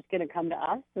market's just going to come to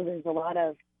us. So there's a lot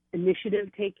of initiative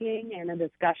taking and a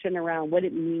discussion around what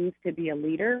it means to be a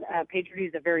leader. PagerDuty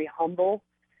is a very humble,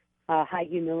 high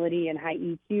humility and high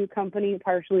EQ company,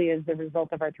 partially as the result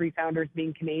of our 3 founders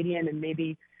being Canadian and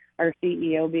maybe our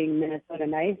CEO being Minnesota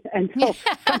nice. And so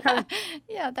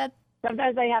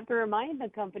sometimes I have to remind the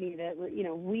company that,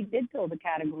 we did build a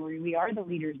category. We are the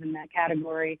leaders in that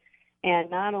category.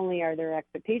 And not only are there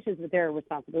expectations, but there are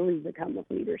responsibilities that come with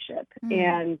leadership.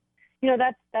 And,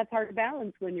 that's hard to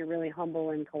balance when you're really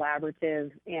humble and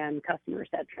collaborative and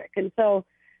customer-centric. And so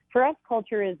for us,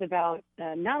 culture is about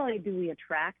not only do we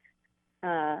attract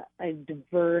a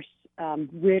diverse,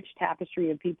 rich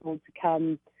tapestry of people to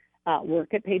come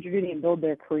work at PagerDuty and build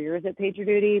their careers at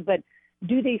PagerDuty, but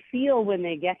do they feel when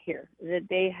they get here that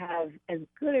they have as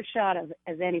good a shot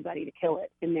as anybody to kill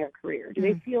it in their career? Do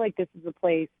they feel like this is a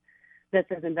place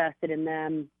that's as invested in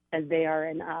them as they are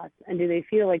in us? And do they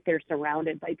feel like they're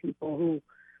surrounded by people who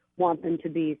want them to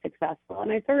be successful?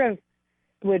 And I sort of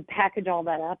would package all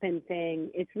that up in saying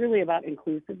it's really about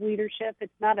inclusive leadership.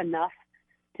 It's not enough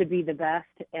to be the best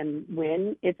and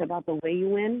win. It's about the way you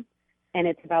win, and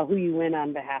it's about who you win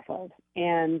on behalf of.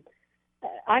 And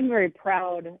I'm very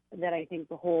proud that I think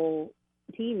the whole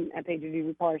team at PagerDuty,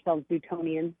 we call ourselves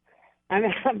Dutonians.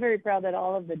 I'm very proud that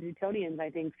all of the Dutonians, I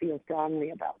think, feel strongly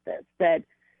about this, that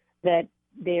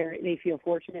they feel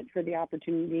fortunate for the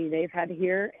opportunity they've had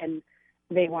here, and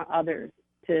they want others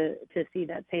to see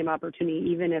that same opportunity,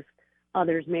 even if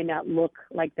others may not look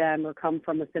like them or come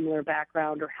from a similar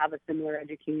background or have a similar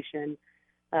education,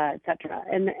 et cetera.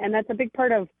 And that's a big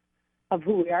part of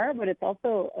who we are, but it's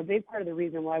also a big part of the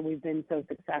reason why we've been so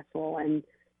successful and,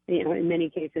 in many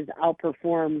cases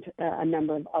outperformed a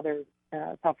number of other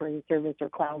software as a service or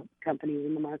cloud companies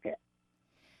in the market.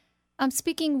 I'm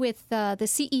speaking with the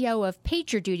CEO of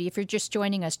PagerDuty, if you're just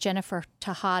joining us, Jennifer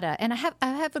Tejada. And I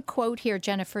have a quote here,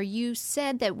 Jennifer. You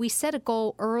said that we set a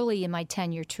goal early in my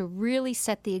tenure to really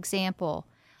set the example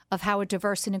of how a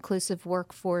diverse and inclusive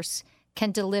workforce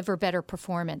can deliver better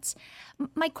performance.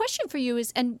 My question for you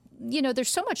is, and, there's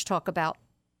so much talk about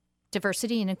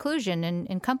diversity and inclusion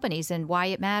in companies and why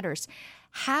it matters.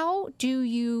 Where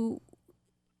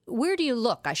do you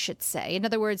look, I should say? In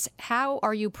other words, how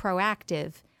are you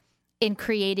proactive in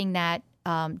creating that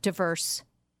diverse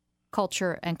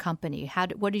culture and company?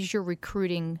 What is your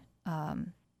recruiting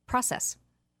process?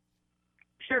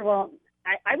 Sure. Well,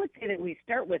 I would say that we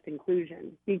start with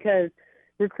inclusion, because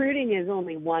recruiting is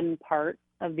only one part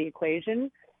of the equation.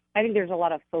 I think there's a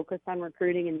lot of focus on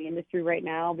recruiting in the industry right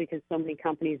now because so many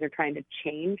companies are trying to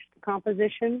change the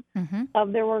composition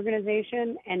of their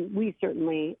organization. And we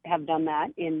certainly have done that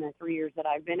in the 3 years that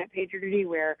I've been at PagerDuty,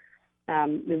 where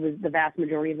it was the vast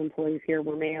majority of employees here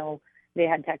were male. They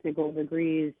had technical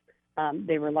degrees.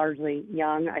 They were largely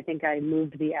young. I think I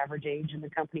moved the average age in the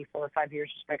company 4 or 5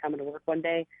 years just by coming to work one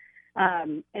day.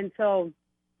 And so,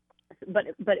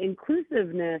 but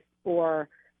inclusiveness or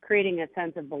creating a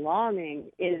sense of belonging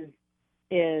is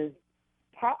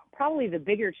probably the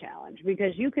bigger challenge,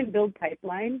 because you can build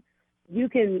pipeline, you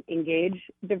can engage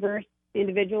diverse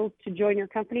individuals to join your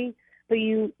company, but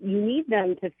you need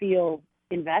them to feel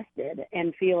invested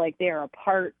and feel like they are a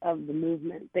part of the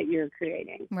movement that you're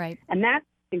creating. Right. And that's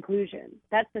inclusion.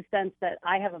 That's the sense that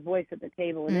I have a voice at the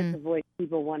table, and it's a voice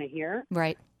people want to hear.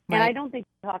 Right. And I don't think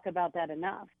we talk about that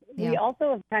enough. Yeah. We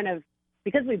also have kind of,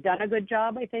 because we've done a good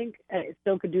job, I think,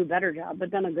 still could do a better job,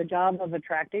 but done a good job of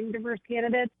attracting diverse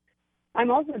candidates. I'm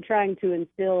also trying to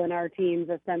instill in our teams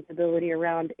a sensibility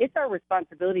around it's our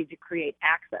responsibility to create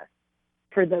access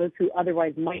for those who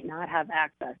otherwise might not have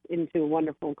access into a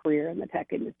wonderful career in the tech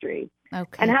industry.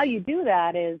 Okay. And how you do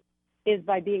that is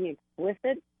by being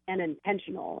explicit and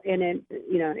intentional. And it,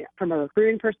 from a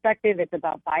recruiting perspective, it's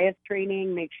about bias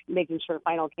training, making sure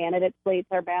final candidate slates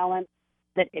are balanced,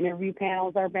 that interview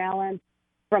panels are balanced.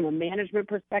 From a management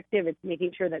perspective, it's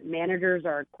making sure that managers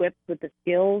are equipped with the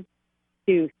skills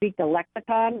to speak the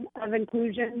lexicon of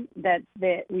inclusion, that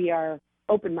we are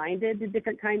open-minded to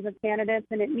different kinds of candidates.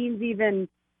 And it means even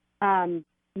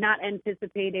not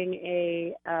anticipating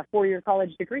a 4-year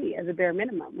college degree as a bare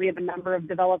minimum. We have a number of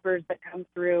developers that come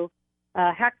through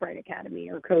Hackbright Academy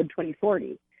or Code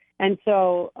 2040, and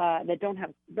so that don't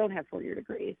have 4-year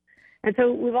degrees. And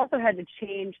so we've also had to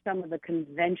change some of the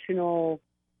conventional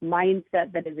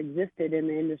mindset that has existed in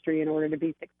the industry in order to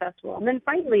be successful. And then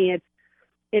finally,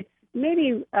 it's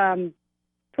maybe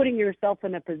putting yourself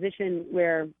in a position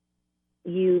where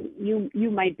you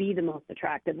might be the most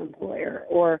attractive employer,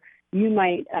 or you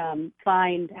might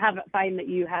find that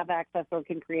you have access or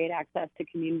can create access to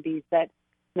communities that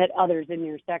others in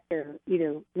your sector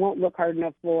either won't look hard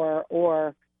enough for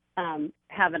or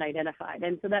haven't identified.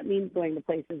 And so that means going to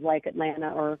places like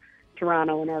Atlanta or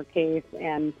Toronto in our case,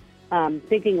 and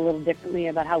thinking a little differently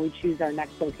about how we choose our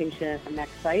next location, our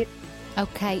next site.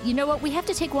 Okay. You know what? We have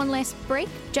to take one last break,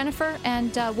 Jennifer,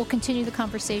 and we'll continue the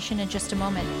conversation in just a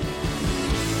moment.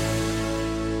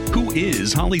 Who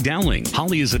is Holly Dowling?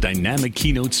 Holly is a dynamic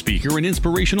keynote speaker and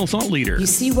inspirational thought leader. You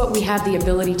see what we have the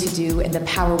ability to do and the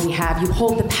power we have. You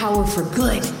hold the power for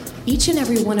good. Each and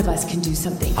every one of us can do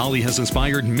something. Holly has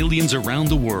inspired millions around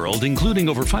the world, including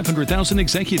over 500,000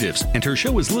 executives, and her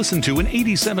show is listened to in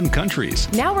 87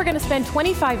 countries. Now we're going to spend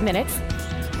 25 minutes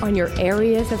on your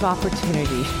areas of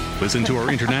opportunity. Listen to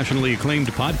our internationally acclaimed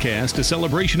podcast, A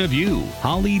Celebration of You.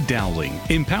 Holly Dowling,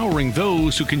 empowering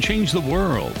those who can change the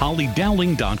world.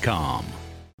 HollyDowling.com.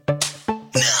 Now,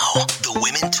 the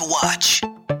women to watch.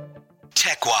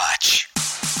 Tech Watch.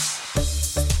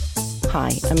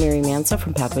 Hi, I'm Mary Manso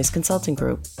from Pathways Consulting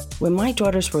Group. When my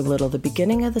daughters were little, the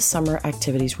beginning of the summer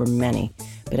activities were many,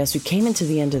 but as we came into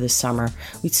the end of the summer,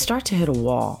 we'd start to hit a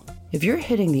wall. If you're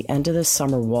hitting the end of the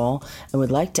summer wall and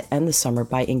would like to end the summer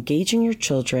by engaging your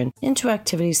children into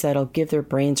activities that'll give their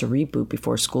brains a reboot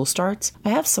before school starts, I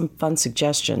have some fun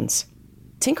suggestions.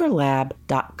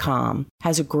 Tinkerlab.com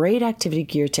has a great activity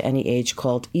geared to any age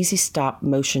called Easy Stop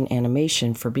Motion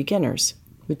Animation for beginners.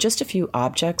 With just a few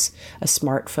objects, a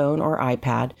smartphone or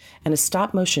iPad, and a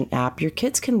stop-motion app, your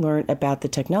kids can learn about the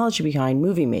technology behind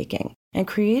movie making and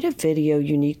create a video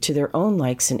unique to their own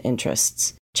likes and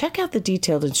interests. Check out the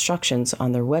detailed instructions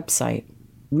on their website.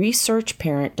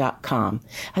 ResearchParent.com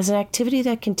has an activity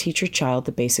that can teach your child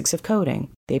the basics of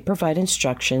coding. They provide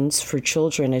instructions for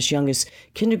children as young as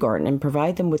kindergarten and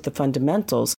provide them with the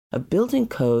fundamentals of building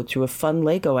code through a fun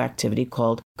Lego activity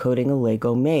called Coding a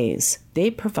Lego Maze.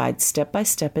 They provide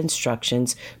step-by-step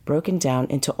instructions broken down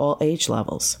into all age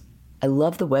levels. I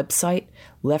love the website,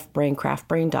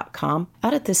 leftbraincraftbrain.com.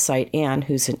 Out at this site, Anne,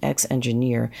 who's an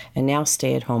ex-engineer and now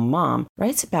stay-at-home mom,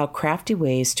 writes about crafty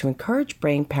ways to encourage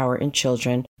brain power in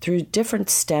children through different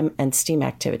STEM and STEAM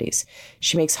activities.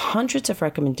 She makes hundreds of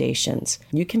recommendations.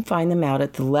 You can find them out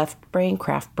at the Left Brain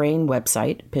Craft Brain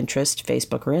website, Pinterest,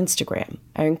 Facebook, or Instagram.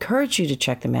 I encourage you to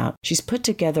check them out. She's put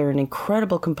together an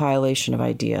incredible compilation of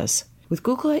ideas. With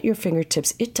Google at your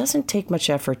fingertips, it doesn't take much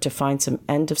effort to find some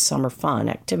end-of-summer fun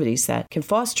activities that can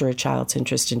foster a child's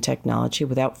interest in technology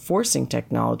without forcing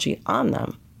technology on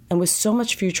them. And with so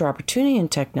much future opportunity in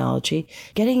technology,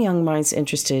 getting young minds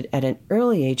interested at an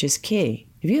early age is key.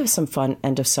 If you have some fun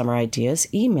end-of-summer ideas,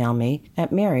 email me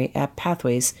at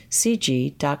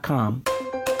mary@pathwayscg.com.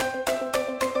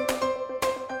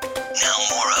 Now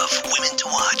more of Women to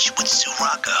Watch with Sue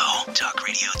Rocco. Talk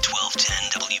Radio 1210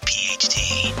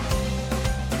 WPHT.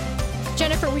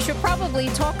 Jennifer, we should probably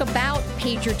talk about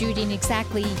PagerDuty and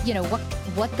exactly,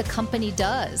 what the company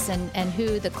does and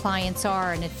who the clients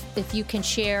are. And if you can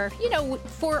share,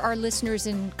 for our listeners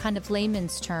in kind of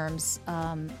layman's terms,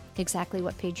 exactly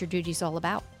what PagerDuty is all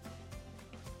about.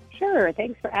 Sure.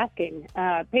 Thanks for asking.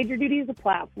 PagerDuty is a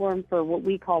platform for what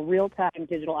we call real-time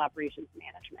digital operations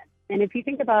management. And if you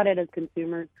think about it as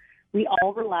consumers, we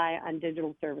all rely on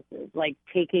digital services like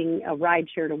taking a ride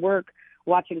share to work,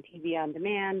 watching TV on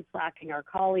demand, Slacking our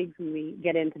colleagues when we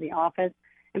get into the office.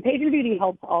 And PagerDuty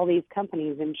helps all these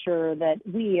companies ensure that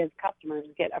we as customers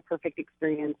get a perfect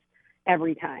experience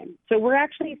every time. So we're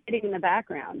actually sitting in the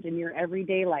background in your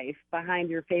everyday life behind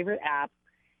your favorite apps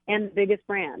and the biggest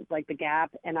brands like the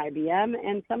Gap and IBM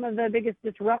and some of the biggest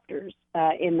disruptors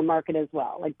in the market as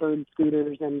well, like Bird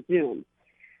Scooters and Zoom.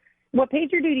 What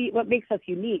makes us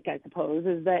unique, I suppose,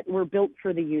 is that we're built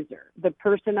for the user, the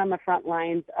person on the front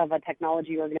lines of a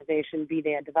technology organization, be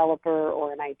they a developer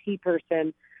or an IT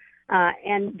person,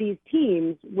 and these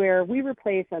teams where we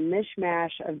replace a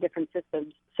mishmash of different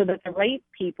systems so that the right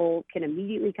people can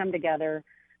immediately come together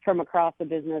from across the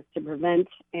business to prevent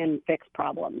and fix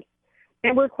problems.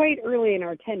 And we're quite early in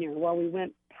our tenure. While we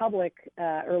went public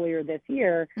earlier this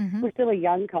year, we're still a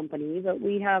young company, but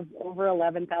we have over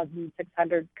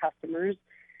 11,600 customers.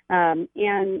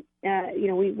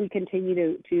 We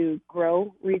continue to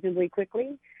grow reasonably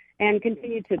quickly and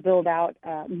continue to build out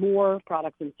more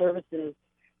products and services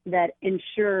that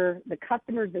ensure the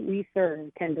customers that we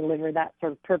serve can deliver that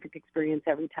sort of perfect experience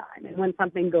every time. And when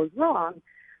something goes wrong,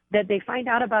 that they find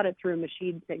out about it through a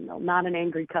machine signal, not an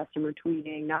angry customer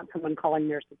tweeting, not someone calling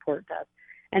their support desk.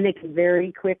 And they can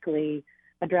very quickly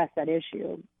address that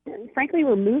issue. And frankly,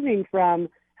 we're moving from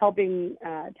helping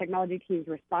technology teams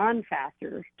respond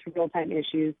faster to real-time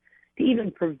issues to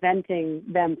even preventing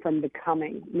them from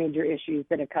becoming major issues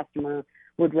that a customer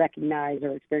would recognize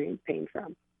or experience pain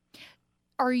from.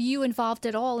 Are you involved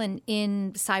at all in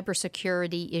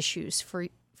cybersecurity issues for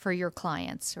your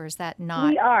clients, or is that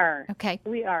not? We are. Okay.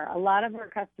 We are. A lot of our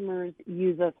customers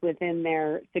use us within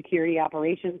their security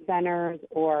operations centers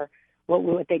or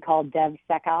what they call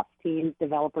DevSecOps teams,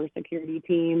 developer security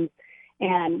teams.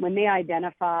 And when they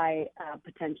identify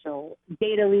potential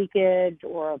data leakage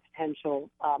or a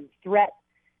potential threat,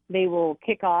 they will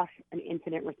kick off an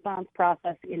incident response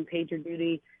process in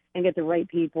PagerDuty and get the right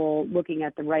people looking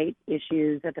at the right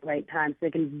issues at the right time so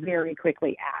they can very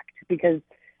quickly act. Because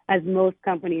as most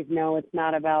companies know, it's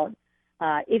not about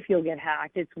if you'll get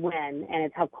hacked, it's when, and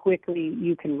it's how quickly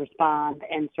you can respond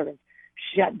and sort of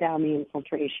shut down the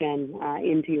infiltration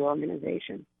into your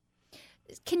organization.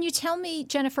 Can you tell me,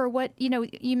 Jennifer, what,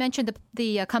 you mentioned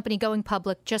the company going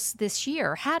public just this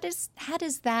year. How does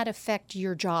that affect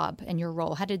your job and your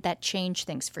role? How did that change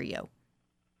things for you?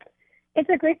 It's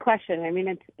a great question. I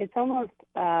mean, it's almost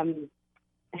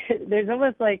there's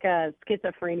almost like a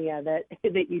schizophrenia that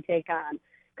you take on.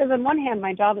 Because on one hand,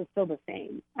 my job is still the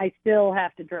same. I still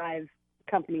have to drive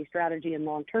company strategy and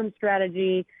long-term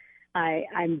strategy.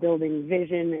 I'm building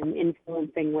vision and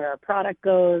influencing where our product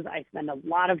goes. I spend a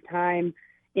lot of time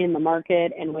in the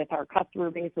market and with our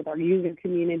customer base, with our user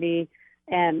community,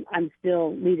 and I'm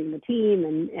still leading the team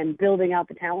and building out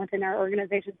the talent in our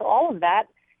organization. So all of that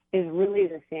is really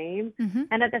the same. Mm-hmm.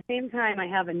 And at the same time, I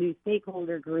have a new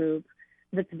stakeholder group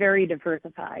that's very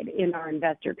diversified in our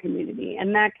investor community.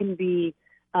 And that can be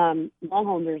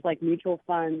longholders like mutual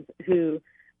funds who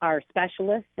are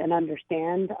specialists and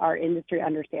understand our industry,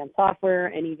 understand software,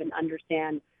 and even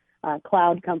understand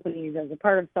cloud companies as a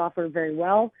part of software very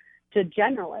well, to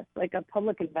generalists like a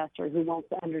public investor who wants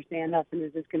to understand us and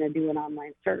is just going to do an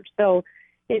online search. So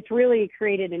it's really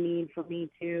created a need for me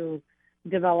to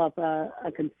develop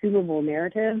a consumable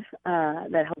narrative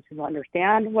that helps people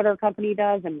understand what our company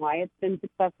does and why it's been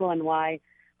successful and why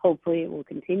hopefully it will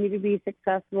continue to be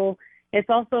successful. It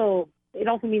also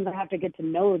means I have to get to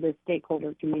know the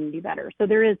stakeholder community better. So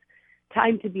there is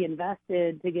time to be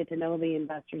invested, to get to know the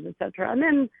investors, et cetera. And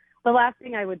then the last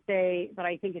thing I would say, but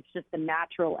I think it's just the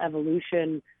natural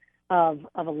evolution of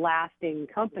a lasting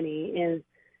company, is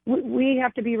we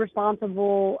have to be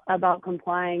responsible about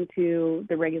complying to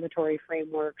the regulatory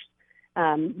frameworks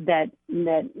that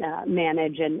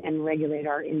manage and regulate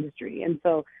our industry. And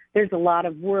so there's a lot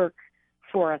of work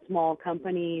for a small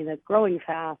company that's growing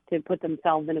fast to put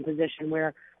themselves in a position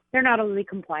where they're not only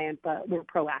compliant, but we're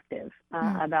proactive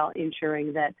about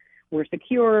ensuring that we're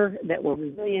secure, that we're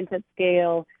resilient at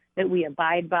scale, that we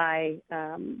abide by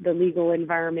the legal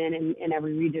environment in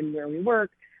every region where we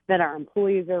work, that our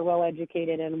employees are well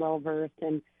educated and well versed,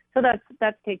 and so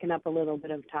that's taken up a little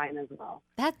bit of time as well.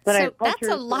 That's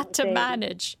a lot to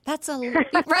manage.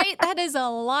 Right? That is a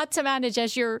lot to manage.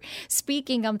 As you're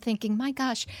speaking, I'm thinking, my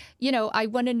gosh, I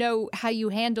want to know how you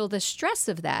handle the stress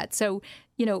of that. So,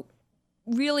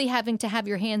 really having to have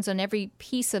your hands on every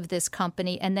piece of this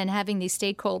company, and then having these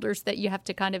stakeholders that you have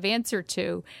to kind of answer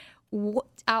to.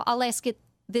 I'll ask it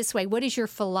this way. What is your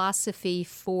philosophy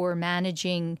for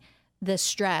managing the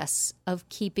stress of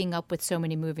keeping up with so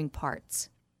many moving parts?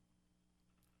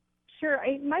 Sure.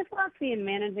 My philosophy in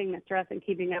managing the stress and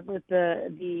keeping up with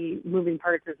the moving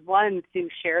parts is, one, to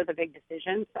share the big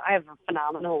decisions. So I have a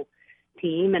phenomenal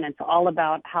team, and it's all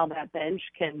about how that bench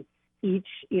can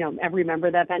every member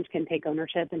of that bench can take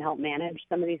ownership and help manage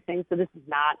some of these things. So this is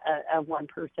not a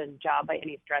one-person job by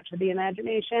any stretch of the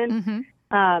imagination.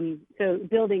 Mm-hmm. So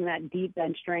building that deep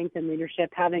bench strength and leadership,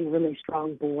 having a really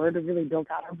strong board, we really built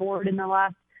out our board in the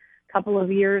last couple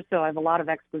of years. So I have a lot of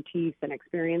expertise and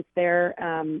experience there.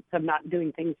 So I'm not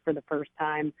doing things for the first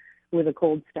time with a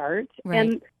cold start. Right.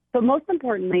 And so most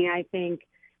importantly, I think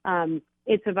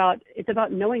it's about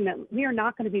knowing that we are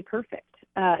not going to be perfect.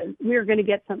 We are going to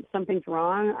get some things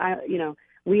wrong.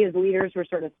 We as leaders, we're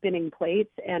sort of spinning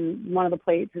plates, and one of the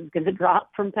plates is going to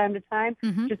drop from time to time.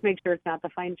 Mm-hmm. Just make sure it's not the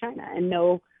fine china, and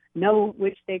know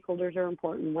which stakeholders are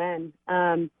important when.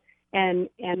 And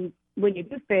when you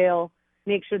do fail,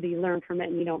 make sure that you learn from it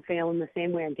and you don't fail in the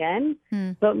same way again.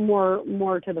 But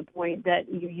more to the point that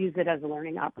you use it as a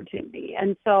learning opportunity.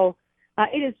 And so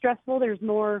it is stressful. There's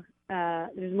more at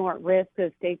risk.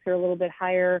 The stakes are a little bit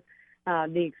higher.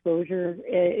 The exposure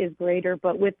is greater,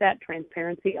 but with that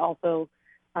transparency also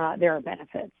there are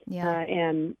benefits.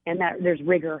 And that there's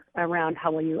rigor around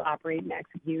how will you operate and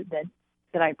execute that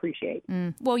I appreciate.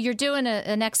 Well, you're doing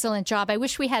an excellent job. I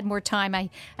wish we had more time.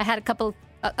 I had a couple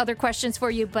other questions for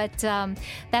you, but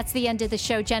that's the end of the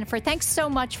show. Jennifer, thanks so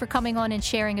much for coming on and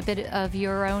sharing a bit of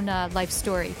your own life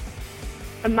story.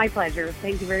 My pleasure.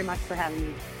 Thank you very much for having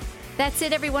me. That's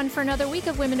it, everyone, for another week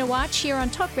of Women to Watch here on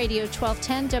Talk Radio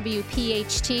 1210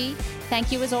 WPHT.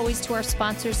 Thank you, as always, to our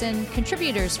sponsors and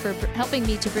contributors for helping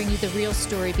me to bring you the real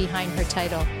story behind her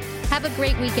title. Have a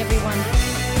great week, everyone.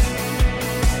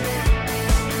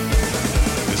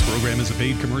 This program is a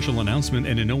paid commercial announcement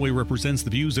and in no way represents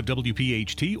the views of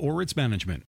WPHT or its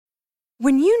management.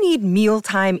 When you need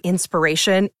mealtime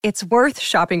inspiration, it's worth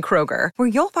shopping Kroger, where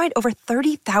you'll find over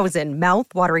 30,000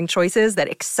 mouth-watering choices that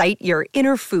excite your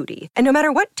inner foodie. And no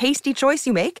matter what tasty choice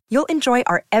you make, you'll enjoy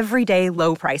our everyday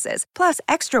low prices, plus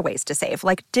extra ways to save,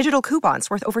 like digital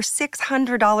coupons worth over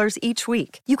 $600 each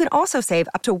week. You can also save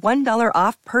up to $1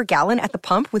 off per gallon at the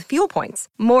pump with fuel points.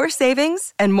 More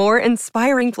savings and more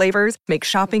inspiring flavors make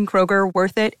shopping Kroger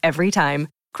worth it every time.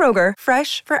 Kroger,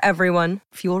 fresh for everyone.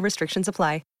 Fuel restrictions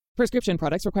apply. Prescription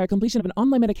products require completion of an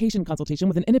online medication consultation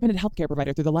with an independent healthcare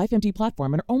provider through the LifeMD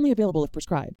platform and are only available if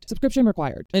prescribed. Subscription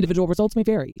required. Individual results may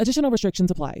vary. Additional restrictions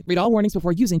apply. Read all warnings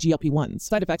before using GLP-1s.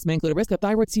 Side effects may include a risk of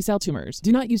thyroid C-cell tumors.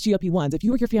 Do not use GLP-1s if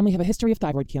you or your family have a history of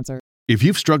thyroid cancer. If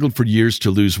you've struggled for years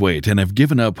to lose weight and have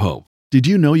given up hope, did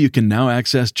you know you can now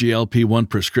access GLP-1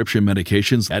 prescription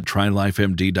medications at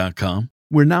TryLifeMD.com?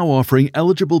 We're now offering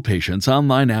eligible patients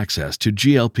online access to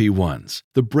GLP-1s,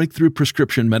 the breakthrough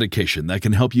prescription medication that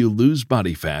can help you lose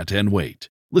body fat and weight.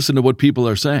 Listen to what people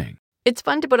are saying. It's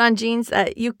fun to put on jeans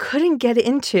that you couldn't get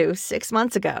into 6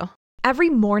 months ago. Every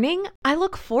morning, I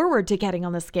look forward to getting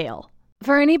on the scale.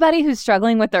 For anybody who's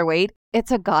struggling with their weight,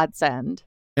 it's a godsend.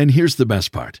 And here's the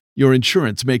best part. Your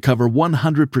insurance may cover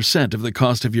 100% of the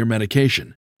cost of your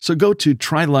medication. So go to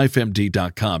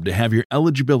TryLifeMD.com to have your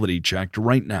eligibility checked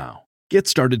right now. Get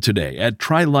started today at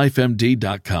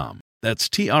TryLifeMD.com. That's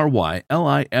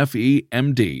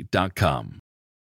TryLifeMD.com.